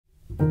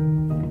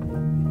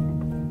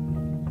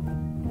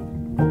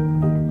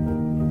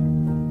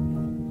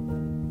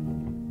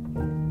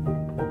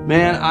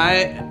Man,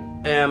 I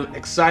am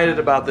excited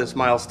about this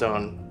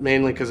milestone,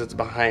 mainly because it's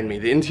behind me.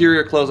 The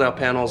interior closeout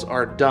panels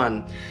are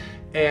done.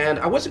 And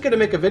I wasn't gonna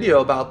make a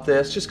video about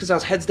this just because I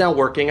was heads down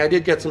working. I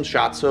did get some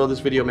shots, so this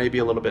video may be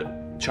a little bit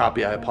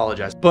choppy, I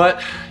apologize.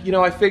 But, you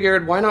know, I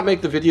figured why not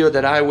make the video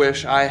that I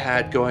wish I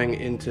had going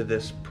into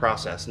this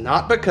process?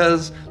 Not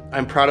because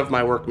I'm proud of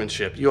my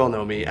workmanship. You all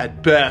know me.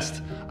 At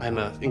best, I'm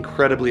an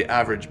incredibly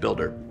average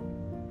builder.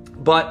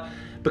 But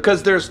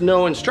because there's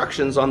no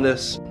instructions on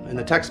this in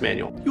the text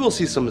manual. You will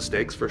see some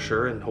mistakes for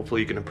sure, and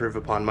hopefully you can improve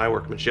upon my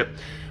workmanship.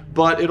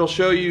 But it'll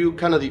show you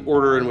kind of the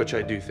order in which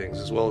I do things,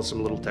 as well as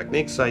some little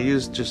techniques I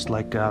use, just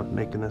like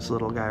making this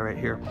little guy right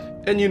here.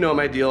 And you know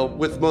my deal,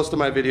 with most of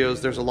my videos,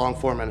 there's a long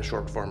form and a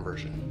short form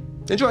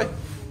version. Enjoy!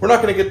 We're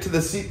not gonna get to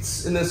the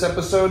seats in this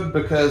episode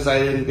because I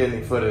didn't get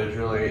any footage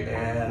really,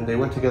 and they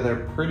went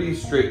together pretty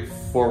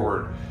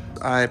straightforward.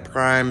 I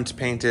primed,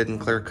 painted, and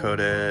clear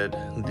coated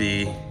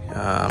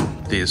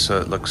these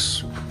so it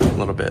looks a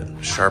little bit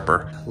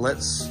sharper.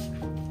 Let's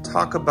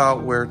talk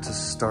about where to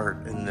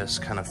start in this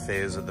kind of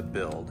phase of the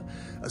build.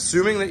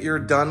 Assuming that you're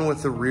done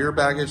with the rear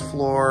baggage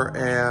floor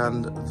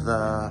and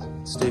the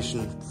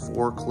Station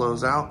 4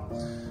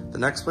 closeout, the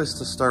next place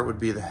to start would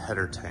be the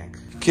header tank.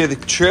 Okay, the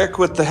trick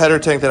with the header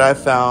tank that I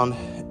found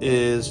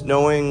is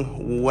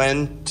knowing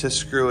when to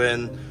screw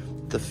in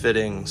the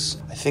fittings.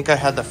 I think I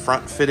had the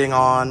front fitting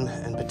on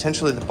and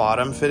potentially the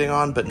bottom fitting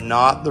on, but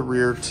not the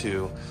rear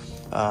two.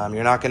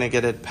 You're not gonna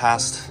get it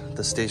past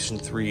the Station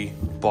 3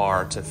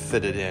 bar to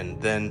fit it in.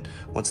 Then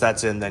once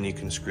that's in, then you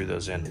can screw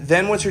those in.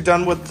 Then once you're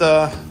done with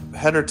the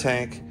header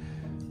tank,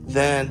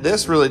 then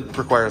this really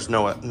requires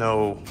no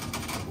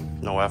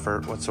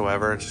effort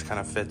whatsoever. It just kind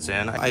of fits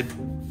in. I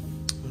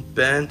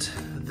bent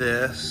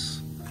this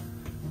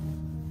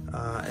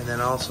and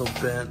then also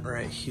bent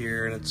right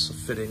here, and it's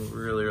fitting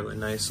really, really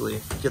nicely.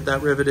 Get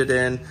that riveted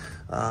in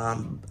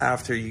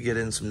after you get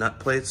in some nut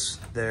plates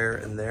there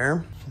and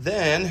there.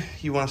 Then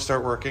you want to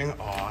start working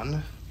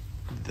on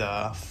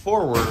the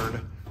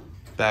forward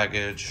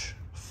baggage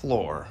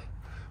floor,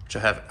 which I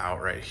have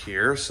out right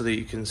here so that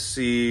you can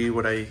see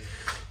what I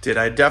did.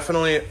 I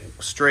definitely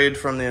strayed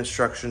from the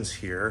instructions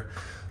here.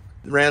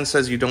 RANS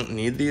says you don't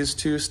need these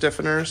two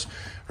stiffeners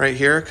right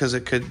here because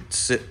it could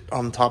sit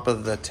on top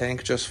of the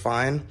tank just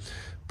fine.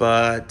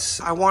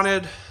 But I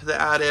wanted the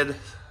added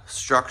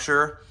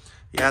structure.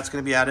 Yeah, it's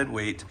gonna be added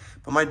weight,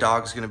 but my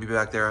dog's gonna be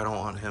back there. I don't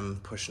want him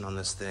pushing on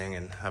this thing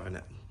and having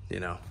it, you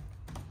know,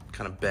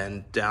 kind of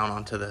bend down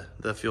onto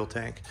the fuel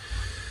tank.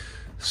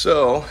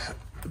 So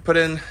put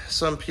in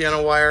some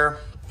piano wire.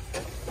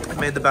 I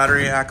made the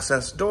battery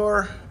access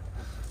door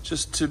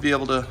just to be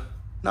able to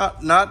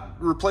not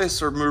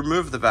replace or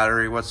remove the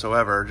battery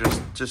whatsoever,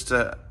 just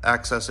to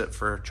access it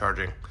for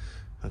charging.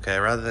 Okay,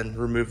 rather than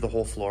remove the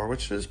whole floor,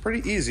 which is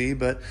pretty easy,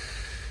 but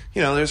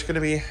you know, there's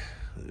gonna be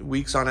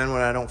weeks on end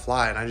when I don't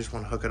fly and I just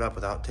want to hook it up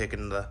without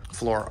taking the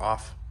floor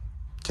off.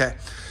 Okay,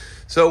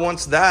 so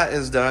once that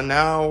is done,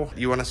 now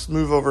you want to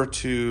move over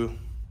to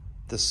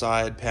the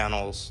side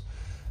panels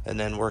and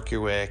then work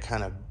your way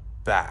kind of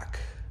back.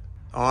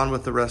 On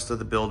with the rest of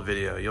the build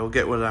video. You'll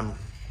get what I'm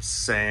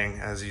saying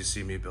as you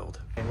see me build.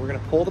 And we're gonna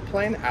pull the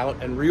plane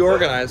out and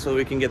reorganize so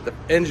we can get the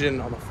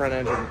engine on the front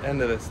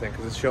end of this thing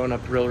because it's showing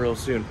up real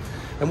soon.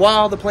 And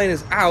while the plane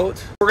is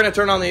out, we're gonna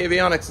turn on the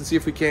avionics and see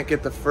if we can't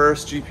get the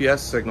first GPS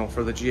signal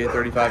for the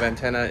GA35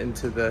 antenna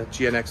into the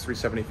GNX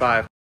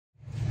 375.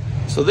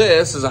 So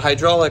this is a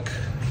hydraulic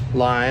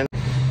line,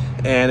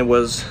 and it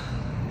was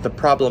the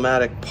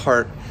problematic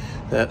part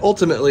that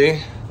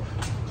ultimately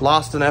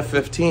lost an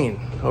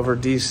F-15 over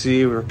DC.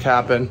 We were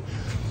capping,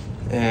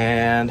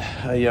 and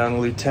a young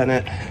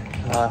lieutenant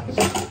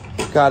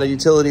got a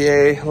utility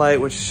A light,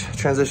 which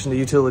transitioned to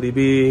utility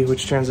B,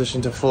 which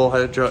transitioned to full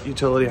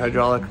utility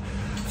hydraulic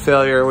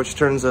failure, which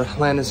turns a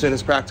land as soon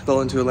as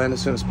practical into a land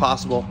as soon as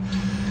possible.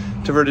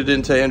 Diverted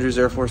into Andrews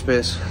Air Force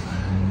Base.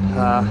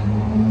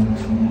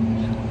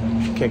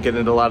 Can't get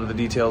into a lot of the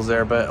details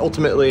there, but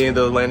ultimately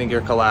the landing gear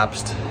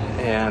collapsed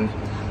and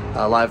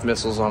live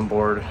missiles on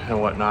board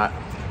and whatnot.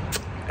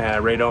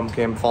 Radome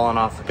came falling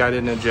off. The guy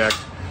didn't eject.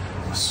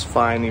 It was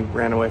fine. He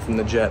ran away from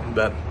the jet.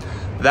 But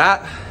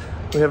that,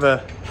 we have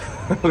a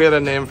we had a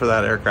name for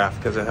that aircraft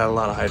because it had a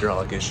lot of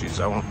hydraulic issues.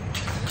 I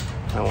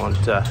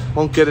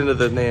won't get into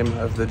the name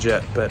of the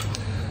jet, but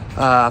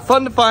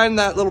fun to find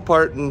that little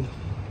part and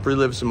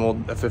relive some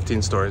old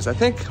F-15 stories. I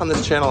think on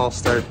this channel I'll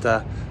start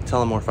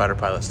telling more fighter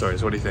pilot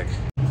stories. What do you think?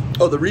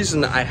 Oh, the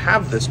reason I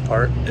have this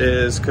part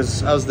is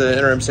because I was the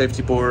interim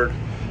safety board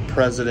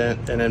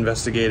president and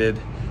investigated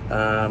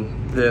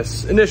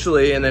this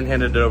initially and then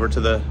handed it over to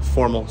the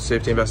formal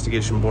safety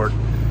investigation board.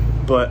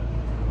 But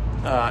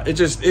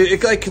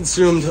it like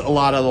consumed a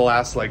lot of the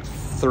last like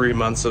 3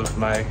 months of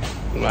my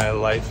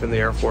life in the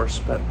Air Force,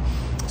 but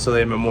so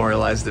they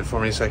memorialized it for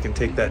me so I can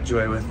take that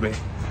joy with me.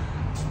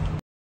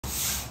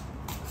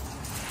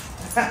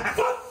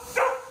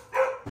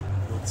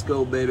 Let's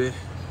go, baby.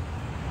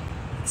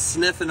 It's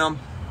sniffing them.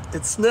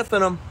 It's sniffing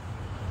them.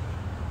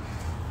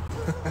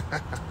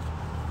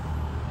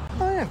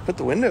 Oh yeah, put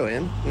the window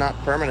in, not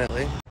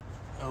permanently.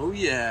 Oh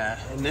yeah,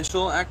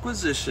 initial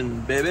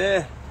acquisition,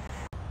 baby.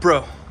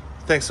 Bro,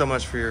 thanks so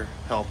much for your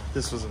help.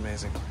 This was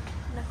amazing.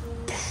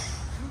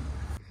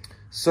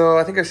 So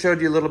I think I showed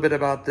you a little bit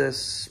about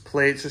this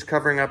plate, just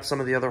covering up some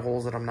of the other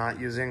holes that I'm not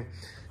using,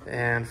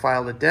 and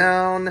filed it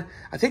down.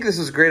 I think this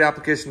is a great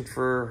application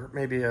for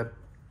maybe a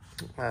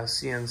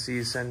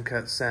CNC send,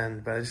 cut,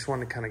 send, but I just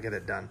wanted to kind of get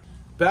it done.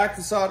 Back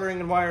to soldering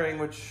and wiring,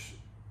 which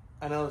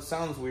I know it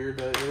sounds weird,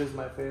 but it is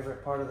my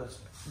favorite part of this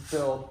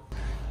build.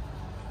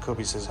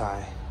 Kobe says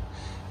hi.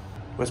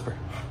 Whisper.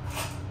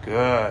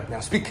 Good.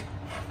 Now speak.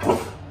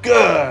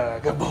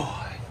 Good. Good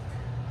boy.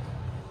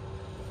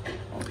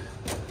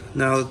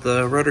 Now that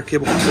the rotor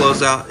cable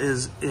closeout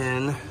is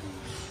in,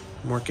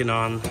 I'm working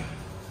on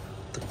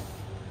the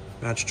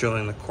match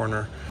drilling in the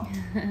corner.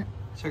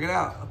 Check it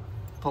out.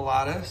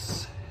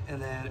 Pilates,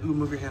 and then, ooh,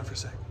 move your hand for a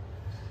sec.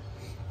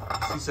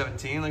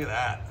 C17, look at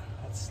that.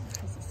 That's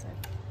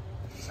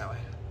that way.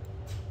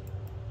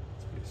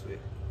 It's pretty sweet.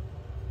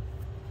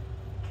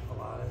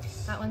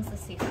 Pilates. That one's the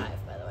C5,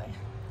 by the way.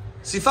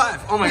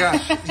 C5, oh my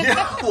gosh.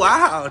 Yeah,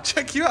 wow,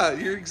 check you out.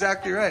 You're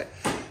exactly right.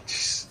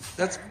 Jeez,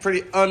 that's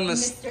pretty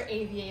Mr.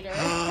 Aviator.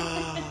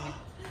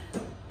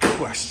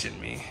 Question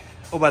me.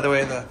 Oh, by the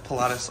way, the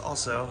Pilates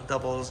also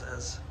doubles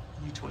as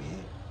U28.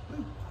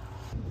 Woo.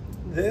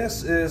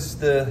 This is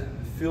the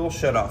fuel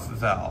shutoff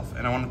valve,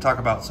 and I want to talk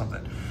about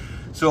something.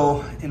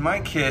 So in my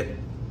kit,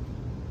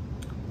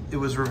 it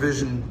was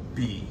revision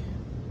B,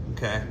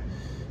 okay?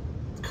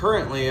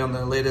 Currently on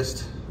the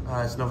latest,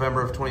 it's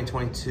November of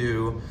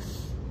 2022,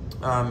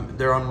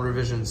 they're on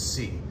revision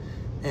C.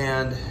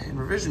 And in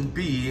revision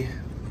B,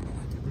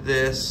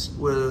 this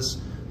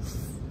was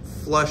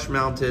flush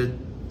mounted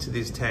to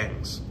these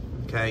tanks,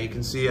 okay? You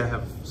can see I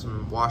have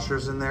some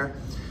washers in there.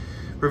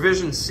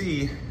 Revision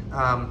C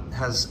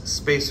has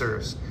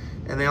spacers,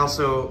 and they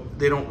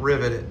don't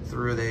rivet it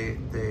through,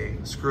 they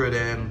screw it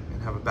in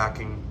and have a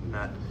backing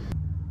nut.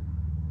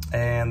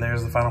 And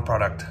there's the final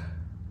product.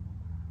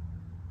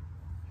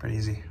 Pretty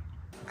easy.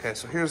 Okay,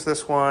 so here's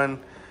this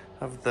one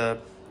of the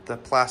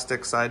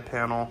plastic side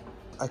panel.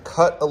 I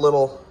cut a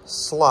little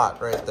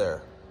slot right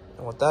there.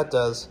 And what that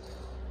does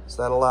is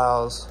that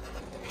allows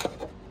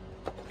it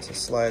to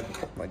slide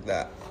like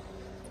that.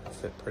 It'll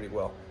fit pretty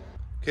well.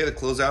 Okay, the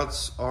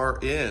closeouts are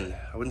in.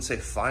 I wouldn't say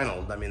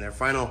final. I mean, they're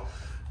final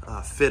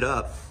fit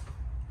up,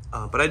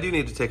 but I do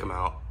need to take them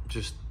out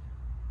just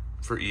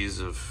for ease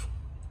of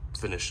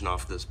finishing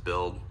off this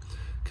build,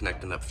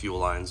 connecting up fuel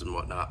lines and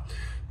whatnot.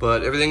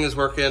 But everything is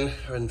working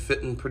and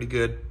fitting pretty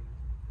good.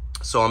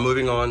 So I'm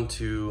moving on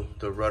to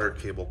the rudder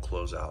cable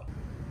closeout.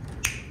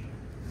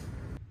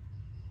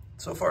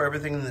 So far,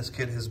 everything in this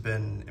kit has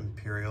been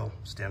imperial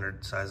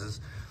standard sizes.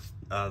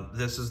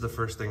 This is the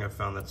first thing I've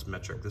found that's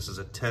metric. This is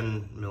a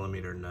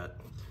 10mm nut.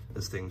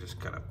 This thing just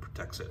kind of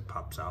protects it,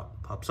 pops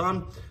out, pops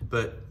on,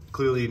 but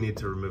clearly you need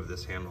to remove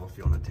this handle if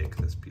you want to take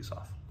this piece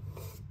off.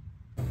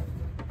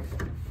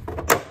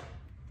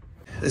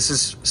 This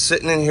is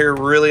sitting in here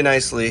really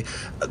nicely.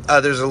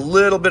 There's a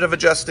little bit of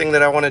adjusting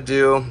that I want to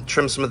do,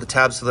 trim some of the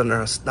tabs so that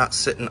they're not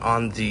sitting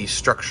on the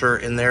structure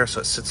in there,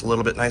 so it sits a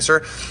little bit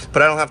nicer.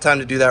 But I don't have time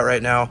to do that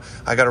right now.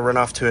 I got to run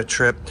off to a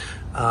trip,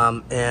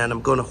 and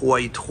I'm going to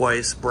Hawaii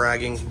twice,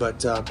 bragging,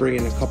 but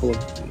bringing a couple of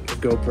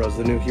GoPros,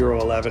 the new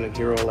Hero 11 and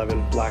Hero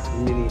 11 Black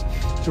Mini,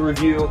 to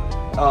review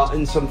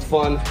in some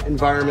fun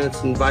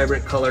environments and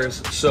vibrant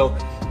colors. So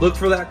look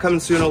for that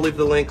coming soon. I'll leave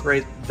the link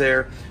right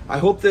there. I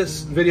hope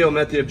this video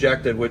met the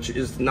objective, which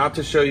is not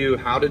to show you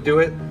how to do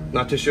it,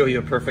 not to show you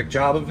a perfect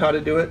job of how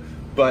to do it,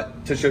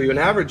 but to show you an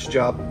average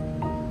job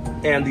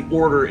and the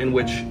order in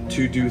which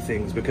to do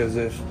things. Because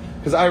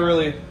I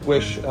really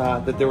wish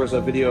that there was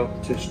a video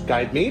to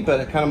guide me,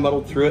 but I kind of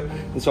muddled through it.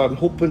 And so I'm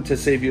hoping to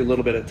save you a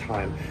little bit of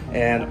time.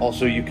 And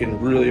also you can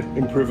really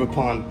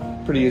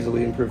pretty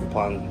easily improve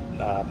upon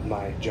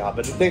my job.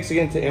 But thanks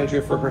again to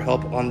Andrea for her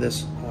help on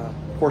this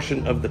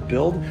portion of the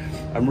build.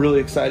 I'm really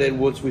excited.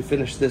 Once we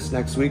finish this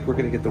next week, we're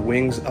gonna get the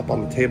wings up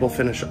on the table,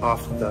 finish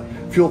off the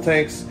fuel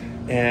tanks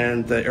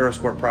and the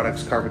Aerosport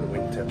Products carbon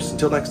wing tips.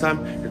 Until next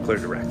time, you're clear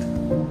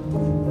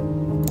direct.